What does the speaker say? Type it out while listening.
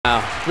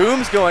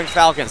Boom's going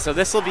Falcon, so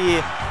this will be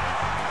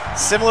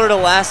similar to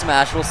last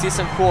match. We'll see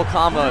some cool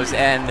combos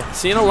and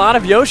seeing a lot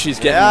of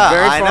Yoshis getting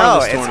very far in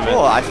this tournament. It's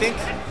cool. I think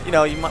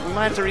we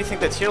might have to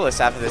rethink the tier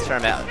list after this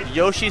tournament.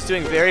 Yoshi's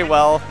doing very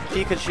well.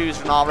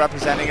 Pikachu's not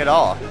representing at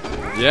all.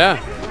 Yeah.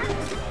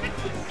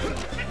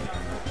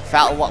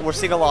 We're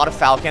seeing a lot of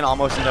Falcon,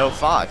 almost no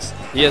Fox.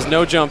 He has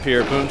no jump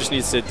here. Boom just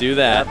needs to do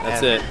that. Yep,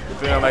 that's it.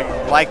 Boom,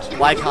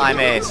 like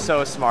Jaime,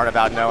 so smart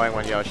about knowing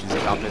when Yoshi's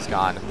jump is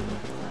gone.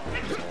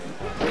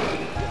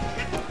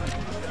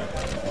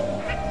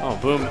 Oh,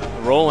 Boom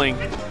rolling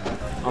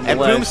on the And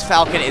ledge. Boom's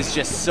Falcon is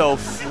just so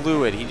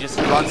fluid. He just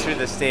runs through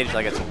the stage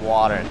like it's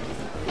water.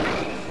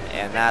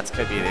 And that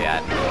could be the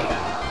end.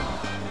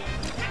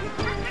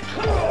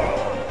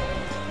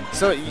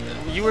 So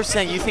you were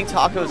saying you think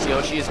Taco's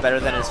Yoshi is better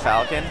than his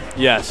Falcon?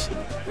 Yes.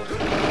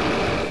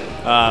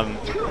 I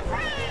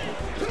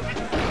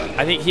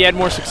think he had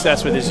more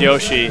success with his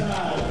Yoshi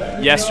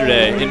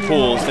yesterday in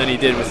pools than he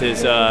did with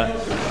his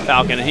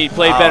Falcon. And he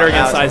played better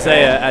against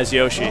Isaiah as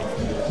Yoshi.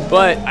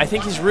 But I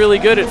think he's really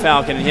good at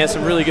Falcon, and he has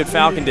some really good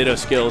Falcon Ditto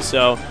skills.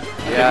 So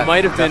it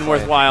might have been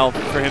worthwhile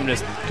for him to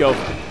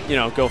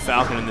go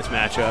Falcon in this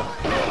matchup.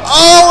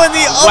 Oh, and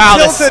the up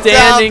the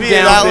standing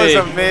down that B.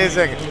 was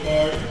amazing.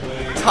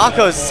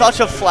 Taco is such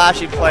a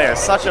flashy player,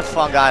 such a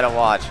fun guy to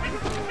watch.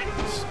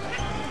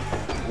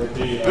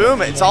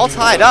 Boom, it's all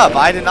tied up.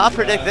 I did not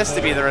predict this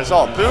to be the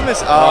result. Boom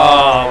is,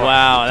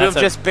 wow. Boom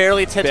just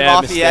barely tipped him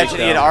off the edge,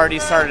 and he had though. already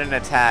started an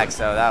attack,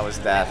 so that was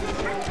death.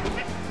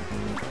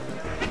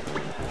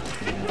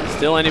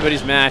 Still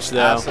anybody's match, though.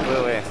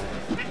 Absolutely.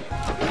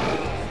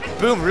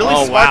 Boom,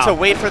 really smart to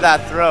wait for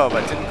that throw,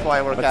 but didn't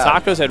quite work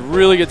out. Tacos had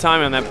really good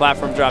timing on that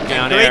platform drop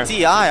down air.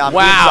 Great DI on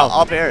Boom's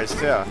up airs,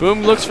 too.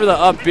 Boom looks for the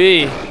up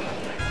B.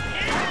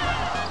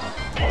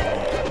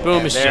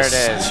 Boom is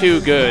just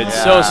too good.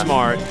 Yeah. So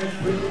smart.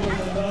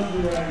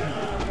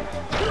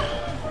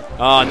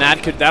 Oh, and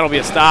that'll be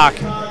a stock.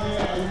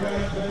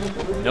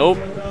 Nope.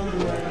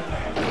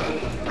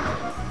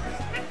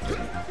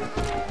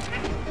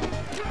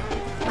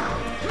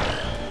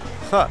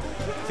 Huh.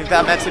 I think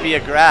that meant to be a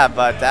grab,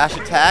 but dash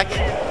attack.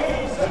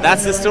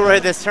 That's the story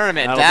of this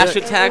tournament. Dash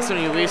attacks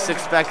when you least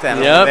expect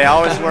them. Yep. They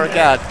always work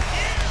out.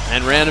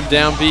 And random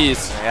down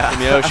Bs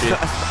from Yoshi.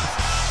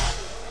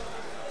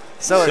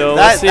 So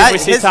let's see if we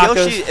see Tacos.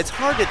 Yoshi, it's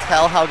hard to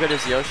tell how good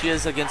his Yoshi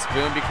is against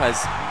Boom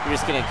because you're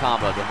just getting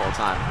comboed the whole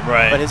time.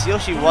 Right. But his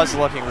Yoshi was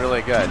looking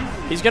really good.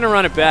 He's going to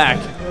run it back.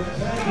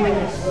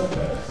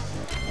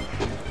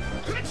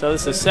 So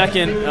this is the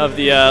second of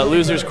the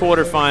losers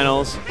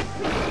quarterfinals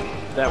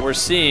that we're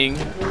seeing.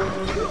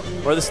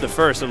 Or this is the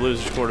first of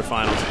losers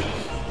quarterfinals.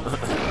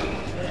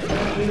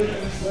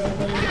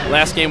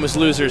 Last game was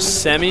losers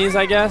semis,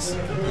 I guess?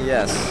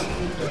 Yes.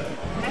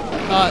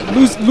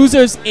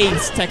 Losers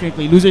eights,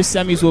 technically. Losers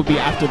semis will be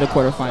after the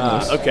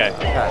quarterfinals. Okay.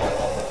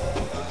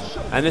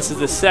 And this is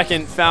the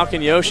second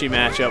Falcon Yoshi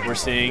matchup we're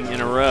seeing in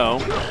a row.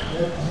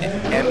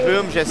 And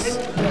Boom just,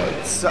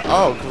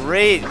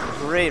 great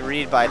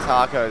read by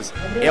Tacos.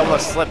 Able to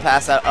slip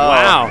past that. Oh.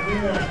 Wow.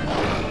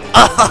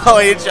 Oh,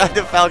 he tried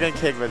to Falcon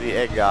kick, but the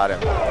egg got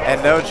him.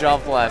 And no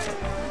jump left.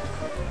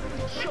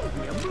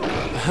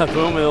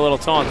 Boom with a little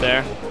taunt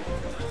there.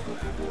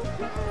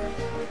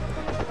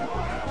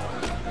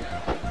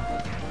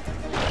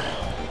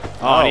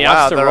 Oh, and he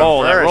outs to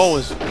roll. That roll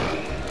was...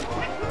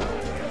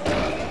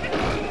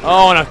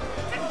 Oh, and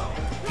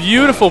a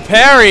beautiful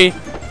parry.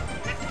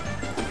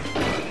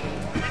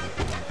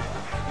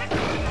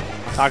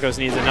 Tacos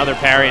needs another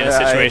parry in a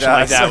situation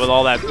like that with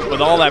all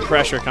that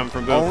pressure coming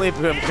from Boom. Only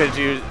Boom could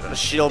do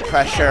shield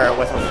pressure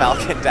with a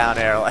Falcon down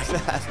air like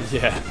that.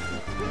 Yeah.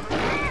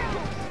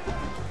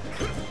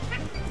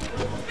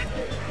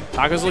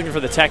 Tacos looking for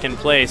the tech in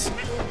place.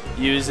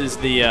 Uses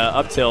the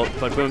up tilt,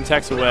 but Boom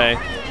techs away.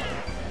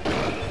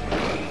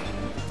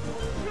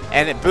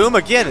 And Boom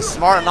again is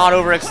smart, not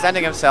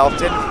overextending himself.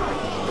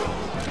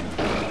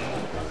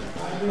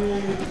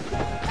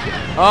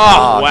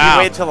 Oh, wow. He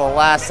waited till the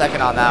last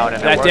second on that one.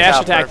 And that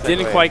dash attack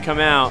didn't quite come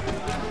out.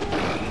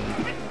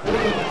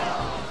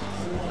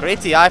 Great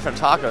DI from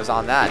Tacos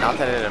on that. Not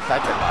that it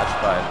affected much,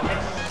 but...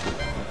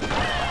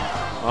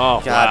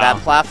 Oh, God, that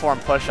platform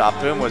push-off.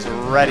 Boom was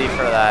ready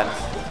for that.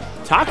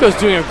 Tacos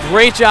doing a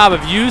great job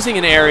of using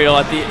an aerial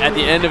at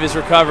the end of his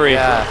recovery.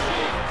 Yeah.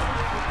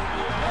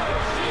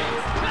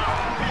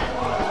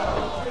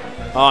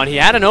 Oh, and he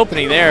had an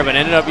opening there, but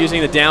ended up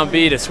using the down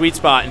B to sweet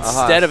spot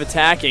instead of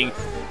attacking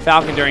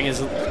Falcon during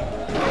his... Oh,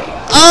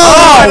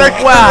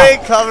 wow.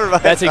 Great cover by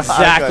That's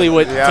exactly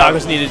what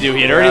Tacos needed to do.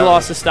 He had already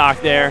lost the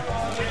stock there,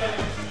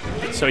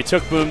 so he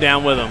took Boom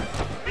down with him.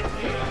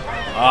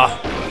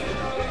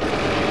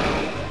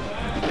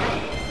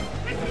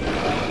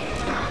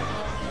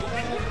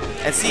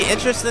 And see,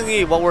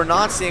 interestingly, what we're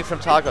not seeing from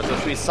Tacos,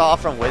 which we saw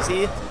from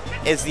Wizzy,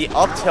 is the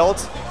up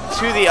tilt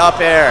to the up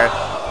air.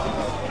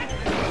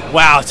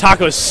 Wow,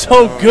 Tacos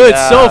so good,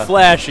 so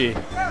flashy.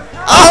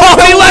 Oh,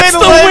 he lets the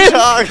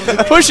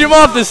wind push him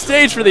off the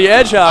stage for the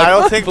edge hog. I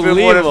don't think Boom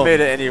would have made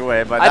it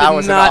anyway, but that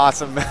was an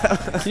awesome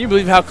match. Can you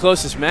believe how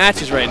close this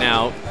match is right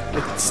now?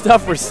 The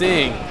stuff we're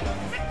seeing.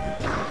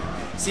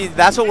 See,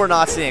 that's what we're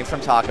not seeing from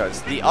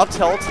Tacos. The up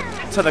tilt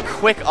to the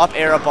quick up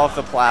air above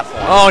the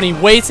platform. Oh, and he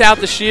waits out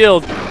the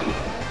shield.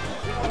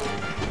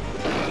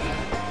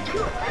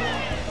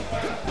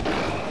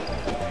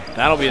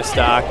 That'll be a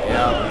stock.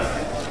 Yeah.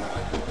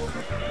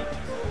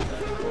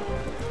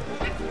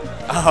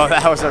 Oh,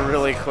 that was a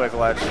really quick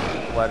ledge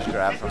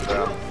grab from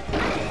Boom.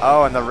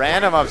 Oh, and the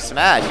random up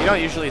smash. You don't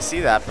usually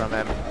see that from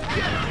him.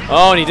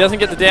 Oh, and he doesn't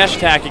get the dash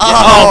attack again.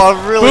 Oh,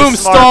 a really Boom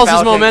smart stalls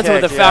his Falcon momentum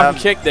kick, with the Falcon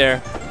kick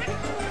there.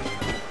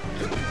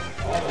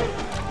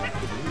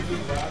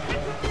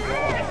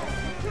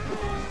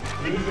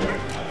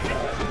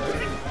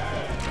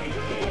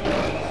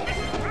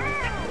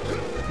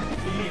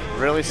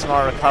 Really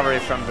smart recovery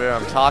from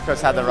Boom.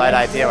 Tacos had the right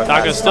idea with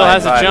that Tacos still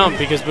has a jump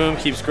because Boom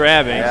keeps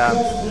grabbing. Yeah.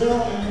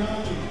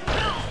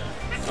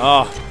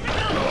 Oh.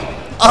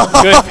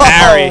 Good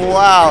parry. Oh,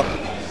 wow.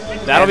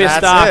 That'll be a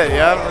stop. That's it,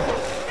 yep.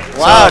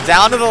 Wow, so,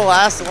 down to the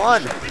last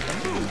one.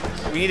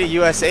 We need a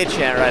USA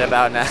chant right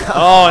about now.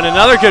 Oh, and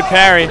another good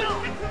parry.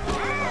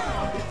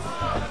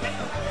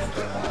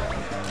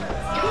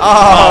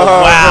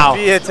 Oh, wow.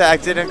 The B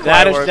attack didn't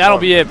quite work. That'll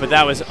be it, but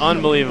that was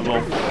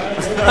unbelievable.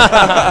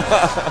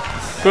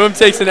 Boom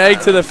takes an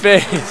egg to the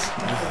face.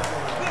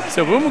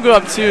 So Boom will go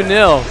up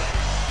 2-0.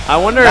 I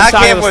wonder if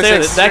Tacos will stay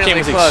with it. That game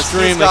was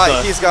extremely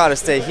close. He's got to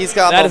stay. He's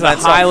got that is a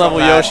high-level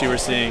Yoshi we're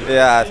seeing.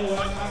 Yeah.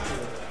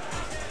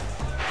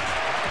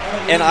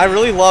 And I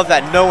really love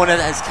that no one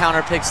has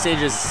counterpicked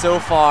stages so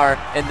far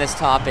in this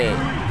top 8.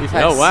 We've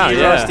had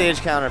zero stage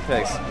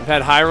counterpicks. We've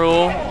had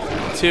Hyrule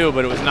 2,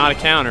 but it was not a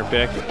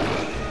counterpick.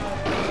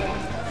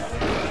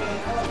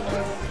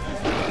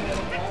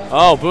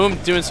 Oh, Boom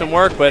doing some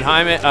work, but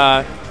Jaime,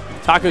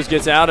 Tacos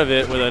gets out of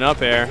it with an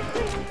up air.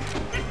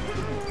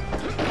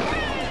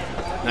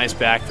 Nice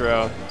back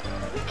throw.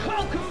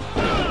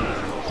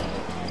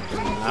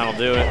 That'll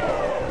do it.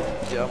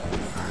 Yep.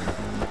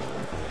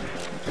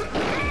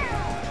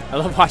 I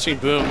love watching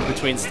Boom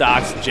between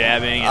stocks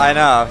jabbing. And I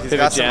know. He's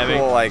got jabbing.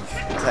 some cool like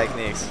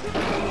techniques.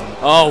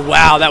 Oh,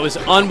 wow. That was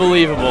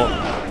unbelievable.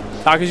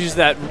 Tacos used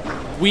that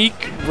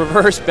weak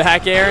reverse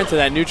back air into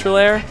that neutral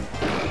air.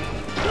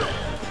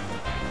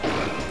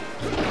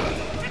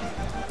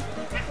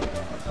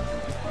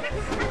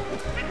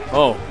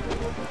 Oh.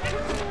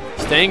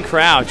 Staying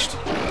crouched.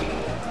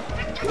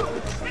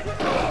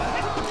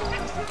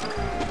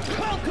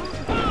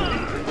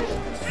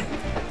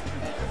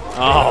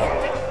 Oh.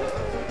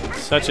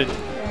 Such a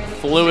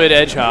fluid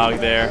edge hog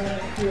there.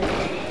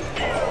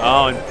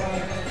 Oh, and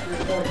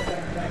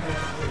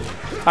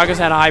Tacos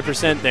had a high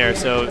percent there,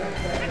 so.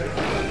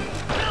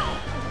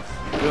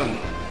 Boom.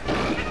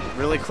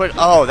 Really quick.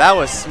 Oh, that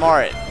was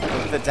smart.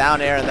 With the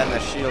down air and then the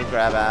shield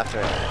grab after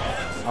it.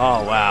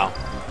 Oh, wow.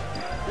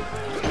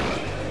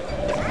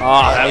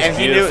 Oh, that was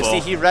beautiful. He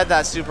knew, he read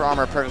that super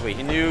armor perfectly.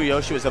 He knew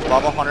Yoshi was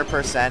above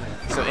 100%,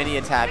 so any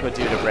attack would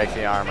do to break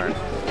the armor.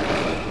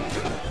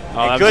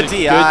 Oh, good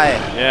DI.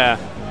 Yeah.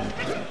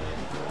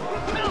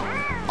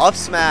 Up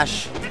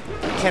smash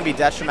can be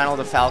detrimental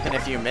to Falcon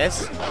if you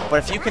miss, but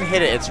if you can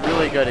hit it, it's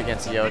really good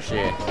against Yoshi.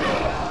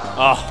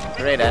 Oh.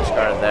 Great edge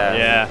guard there.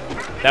 Yeah.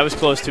 That was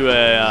close to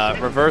a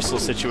reversal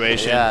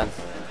situation. Yeah.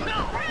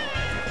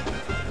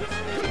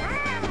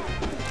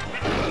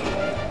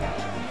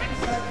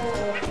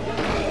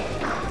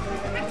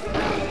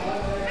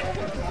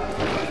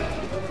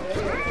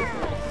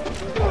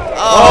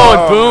 Oh,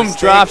 and Boom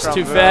drops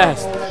too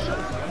fast.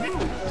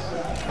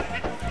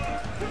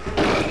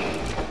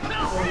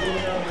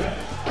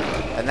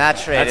 And that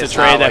trade That's a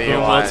trade that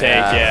Boom will take,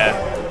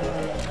 yeah.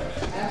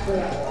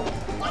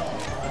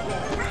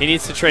 He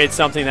needs to trade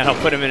something that'll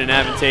put him in an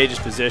advantageous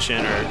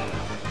position or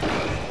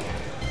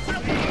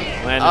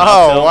land.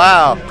 Oh,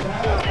 wow.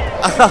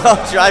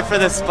 Drive for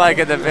the spike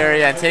at the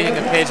very end, taking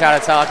a page out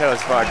of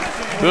Tacos' book.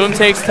 Boom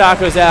takes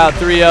Tacos out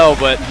 3-0,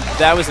 but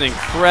that was an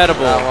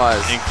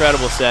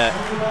incredible set.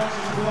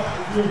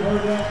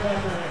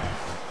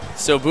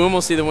 So Boom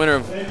will see the winner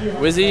of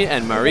Wizzy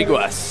and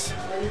Mariguas.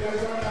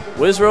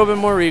 Wizrobe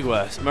and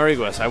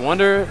Mariguas. I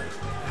wonder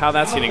how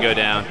that's going to go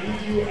down.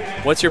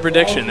 What's your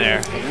prediction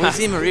there?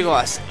 Wizzy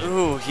Mariguas.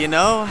 Ooh, you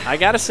know? I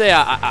got to say,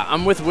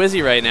 I'm with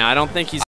Wizzy right now. I don't think he's